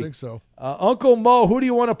guy. I don't think so. Uncle Mo, who do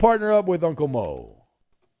you want to partner up with, Uncle Mo?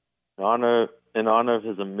 In honor of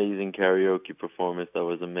his amazing karaoke performance, that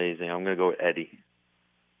was amazing. I'm going to go with Eddie.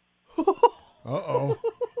 Uh-oh.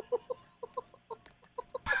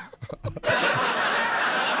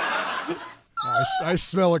 I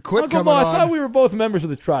smell a quit Uncle coming Mo, on. I thought we were both members of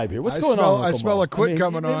the tribe here. What's going on, Uncle I smell Mo? a quit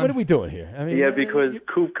coming on. What are we doing here? I mean, Yeah, because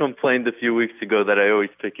Coop complained a few weeks ago that I always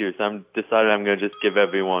pick you, so I'm decided I'm going to just give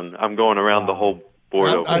everyone. I'm going around the whole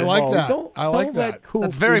board over. I like there. that. I like that.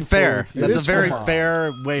 That's very fair. That's a very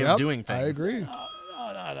fair way Yep, of doing things. I agree. No.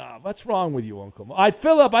 What's wrong with you, Uncle Mo? All right,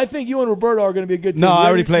 Philip, I think you and Roberto are going to be a good team. No, I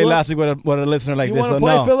already played last week with a listener like you this. You want so to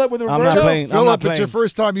play no. Philip with Roberto? I'm not playing. Philip, it's your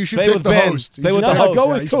first time. You should play pick with the Ben. host. Play with the host. Go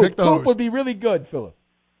Yeah, with you should Coop. pick the Coop host. would be really good, Philip.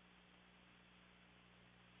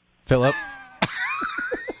 Philip.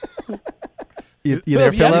 You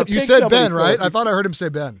there, Philip? You said Ben, right? I thought I heard him say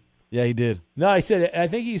Ben. Yeah, he did. No, I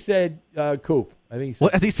think he said Coop. I think he said.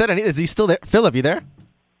 What has he said? Is he still there? Philip, you there? I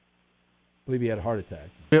believe he had a heart attack.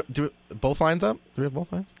 Do both lines up? Do we have both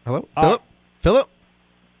lines? Hello, Philip. Philip.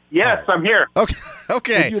 Yes, I'm here.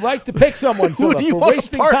 Okay. Would you like to pick someone, Philip? Who do you We're want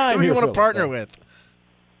wasting to time Who do you here, want to Philip. partner with?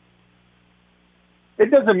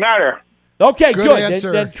 It doesn't matter. Okay, Good good.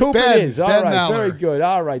 answer. Then Coop Ben, it is. All Ben right, Maller. very good.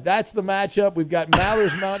 All right, that's the matchup. We've got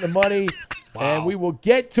Maller's Mountain of Money, and we will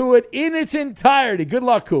get to it in its entirety. Good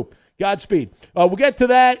luck, Coop. Godspeed. We'll get to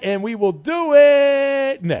that, and we will do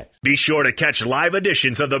it next. Be sure to catch live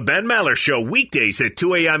editions of the Ben Maller Show weekdays at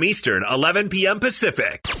 2 a.m. Eastern, 11 p.m.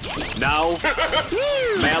 Pacific. Now,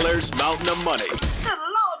 Maller's Mountain of Money. Good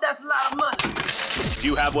Lord, that's a lot of money. Do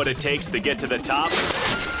you have what it takes to get to the top?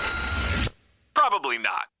 Probably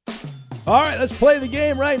not. All right, let's play the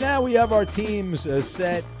game right now. We have our teams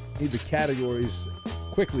set. Need the categories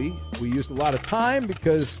quickly. We used a lot of time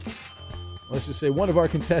because, let's just say, one of our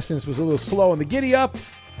contestants was a little slow in the giddy-up.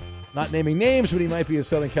 Not naming names, but he might be in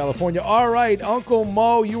Southern California. All right, Uncle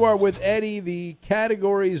Mo, you are with Eddie. The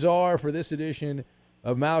categories are, for this edition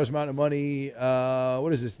of Maller's Mountain of Money,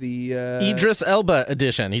 what is this? The Idris Elba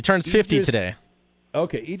edition. He turns 50 today.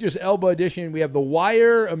 Okay, Idris Elba edition. We have The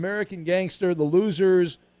Wire, American Gangster, The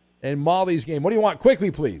Losers, and Molly's Game. What do you want?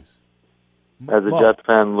 Quickly, please. As a Jets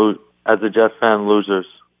fan, Losers.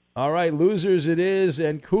 All right, Losers it is.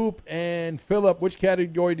 And Coop and Philip, which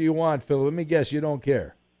category do you want, Philip? Let me guess, you don't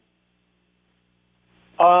care.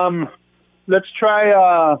 Let's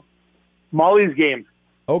try Molly's Game.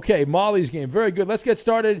 Okay, Molly's Game. Very good. Let's get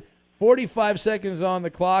started. 45 seconds on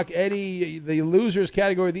the clock. Eddie, the Losers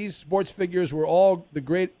category, these sports figures were all the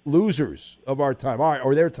great losers of our time, all right,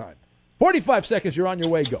 or their time. 45 seconds, you're on your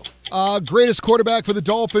way, go. Greatest quarterback for the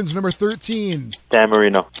Dolphins, number 13. Dan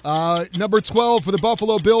Marino. Number 12 for the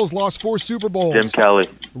Buffalo Bills, lost 4 Super Bowls. Jim Kelly.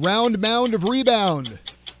 Round mound of rebound.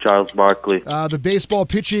 Charles Barkley. The baseball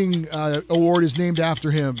pitching award is named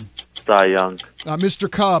after him. Cy Young.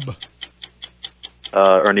 Mr. Cub.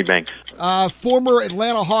 Ernie Banks. Former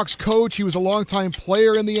Atlanta Hawks coach. He was a longtime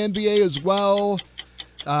player in the NBA as well.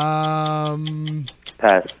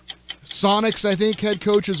 Pass. Sonics, I think, head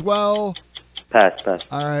coach as well. Pass.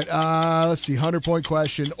 All right, let's see, 100-point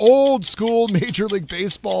question. Old school Major League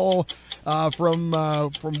Baseball from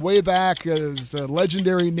way back. His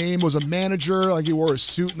legendary name was a manager, like he wore a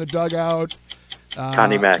suit in the dugout.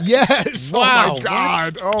 Connie Mack. Yes. Wow, oh, my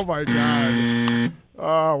God. what? Oh, my God.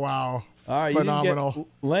 Oh, wow. All right, Phenomenal. You didn't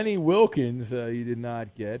get Lenny Wilkins, you did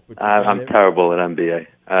not get. But I'm terrible at NBA.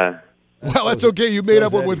 Well, that's okay. You made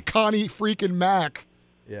up with Connie freaking Mack.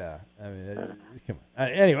 Yeah, I mean, come on.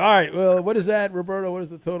 Anyway, all right. Well, what is that, Roberto? What is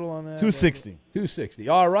the total on that? 260. 260.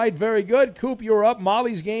 All right, very good. Coop, you're up.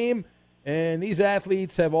 Molly's Game. And these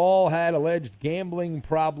athletes have all had alleged gambling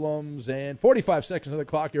problems. And 45 seconds on the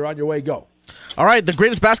clock. You're on your way. Go. All right, the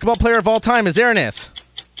greatest basketball player of all time is Aranis.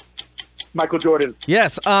 Michael Jordan.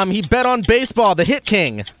 Yes, he bet on baseball, the Hit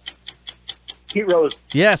King. Pete Rose.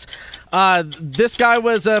 Yes. This guy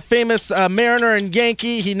was a famous Mariner and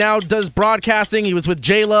Yankee. He now does broadcasting. He was with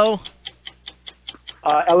J-Lo.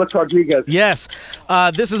 Alex Rodriguez. Yes.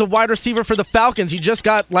 This is a wide receiver for the Falcons. He just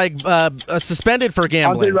got suspended for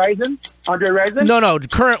gambling. Andre Rison? No,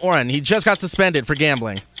 current one. He just got suspended for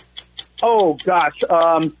gambling. Oh, gosh.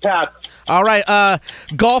 Pass. All right.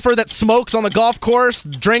 Golfer that smokes on the golf course,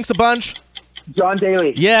 drinks a bunch. John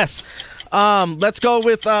Daly. Yes. Let's go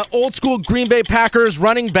with old school Green Bay Packers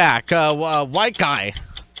running back, white guy.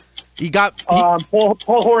 He got Paul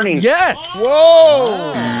Horney. Yes.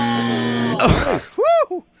 Whoa.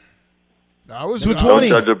 Woo. That was 220.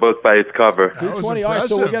 Don't judge a book by its cover. 220. All right,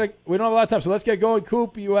 so we don't have a lot of time. So let's get going.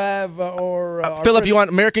 Coop, you have Philip, you want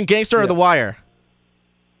American Gangster or The Wire?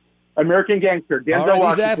 American Gangster. Denzel all right, these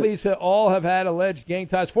Washington. athletes all have had alleged gang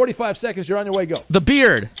ties. 45 seconds. You're on your way. Go. The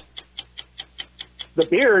Beard. The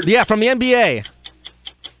Beard? Yeah, from the NBA.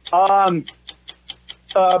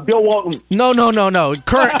 Bill Walton. No.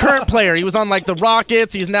 Current player. He was on the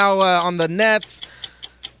Rockets. He's now on the Nets.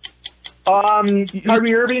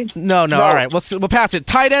 Kyrie Irving? No. All right, we'll pass it.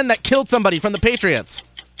 Tight end that killed somebody from the Patriots.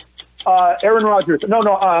 Aaron Rodgers.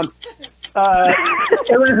 Aaron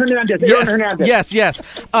Hernandez. Aaron Hernandez. Yes.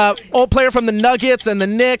 Old player from the Nuggets and the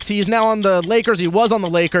Knicks. He's now on the Lakers. He was on the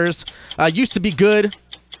Lakers. Used to be good.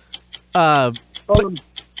 God,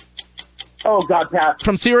 pass.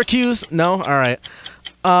 From Syracuse? No? All right.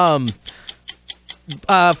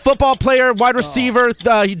 Football player, wide receiver.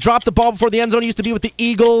 He dropped the ball before the end zone. He used to be with the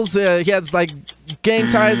Eagles. He has gang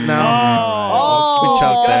ties. No. We choked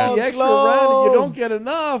got that. the extra round and you don't get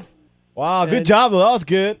enough. Wow, good job, though. That was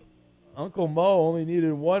good. Uncle Mo only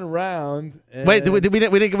needed one round. Wait, we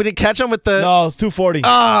didn't catch him with the... No, it's 240.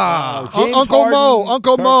 Uncle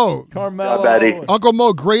Mo. Carmelo. Uncle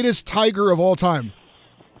Mo, greatest tiger of all time.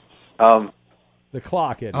 The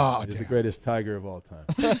clock is the greatest tiger of all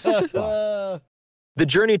time. The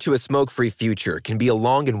journey to a smoke-free future can be a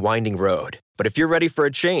long and winding road. But if you're ready for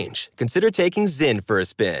a change, consider taking Zyn for a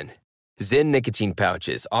spin. Zyn nicotine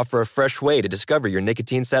pouches offer a fresh way to discover your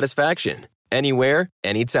nicotine satisfaction. Anywhere,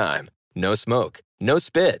 anytime. No smoke, no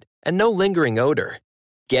spit, and no lingering odor.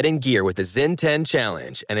 Get in gear with the Zyn 10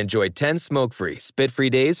 Challenge and enjoy 10 smoke-free, spit-free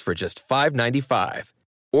days for just $5.95.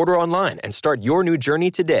 Order online and start your new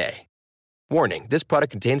journey today. Warning, this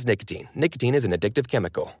product contains nicotine. Nicotine is an addictive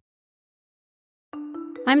chemical.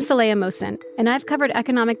 I'm Saleha Mohsin, and I've covered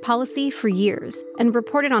economic policy for years and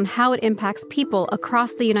reported on how it impacts people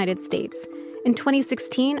across the United States. In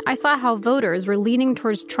 2016, I saw how voters were leaning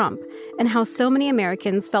towards Trump and how so many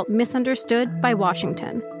Americans felt misunderstood by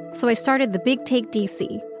Washington. So I started The Big Take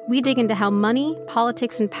DC. We dig into how money,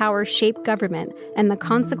 politics, and power shape government and the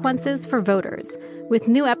consequences for voters. With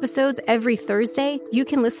new episodes every Thursday, you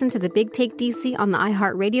can listen to The Big Take DC on the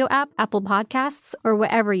iHeartRadio app, Apple Podcasts, or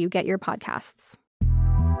wherever you get your podcasts.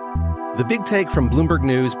 The Big Take from Bloomberg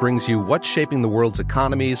News brings you what's shaping the world's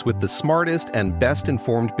economies with the smartest and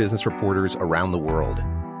best-informed business reporters around the world.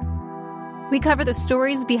 We cover the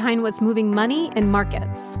stories behind what's moving money and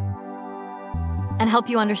markets. And help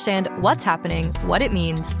you understand what's happening, what it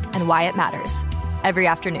means, and why it matters. Every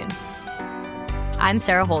afternoon. I'm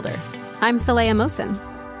Sarah Holder. I'm Saleha Mohsin.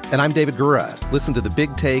 And I'm David Gura. Listen to The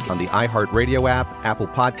Big Take on the iHeartRadio app, Apple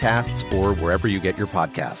Podcasts, or wherever you get your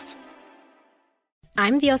podcasts.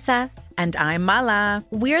 I'm Diosa. And I'm Mala.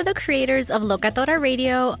 We're the creators of Locatora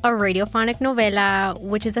Radio, a radiophonic novela,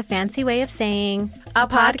 which is a fancy way of saying a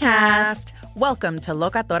podcast. Welcome to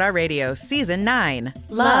Locatora Radio Season 9.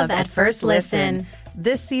 Love at First Listen.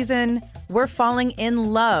 This season, we're falling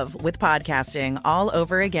in love with podcasting all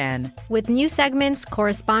over again. With new segments,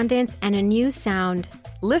 correspondence, and a new sound.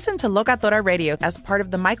 Listen to Locatora Radio as part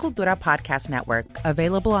of the Michael Dura Podcast Network.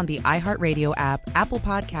 Available on the iHeartRadio app, Apple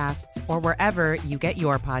Podcasts, or wherever you get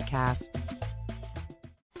your podcasts.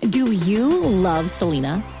 Do you love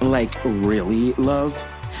Selena? Like, really love?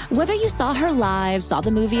 Whether you saw her live, saw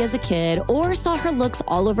the movie as a kid, or saw her looks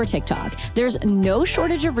all over TikTok, there's no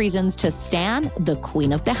shortage of reasons to stan the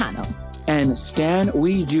Queen of Tejano. And Stan,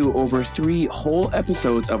 we do over 3 whole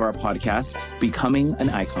episodes of our podcast, Becoming an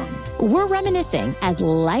Icon. We're reminiscing as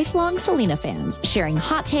lifelong Selena fans, sharing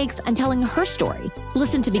hot takes and telling her story.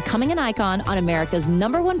 Listen to Becoming an Icon on America's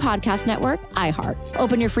 #1 podcast network, iHeart.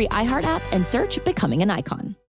 Open your free iHeart app and search Becoming an Icon.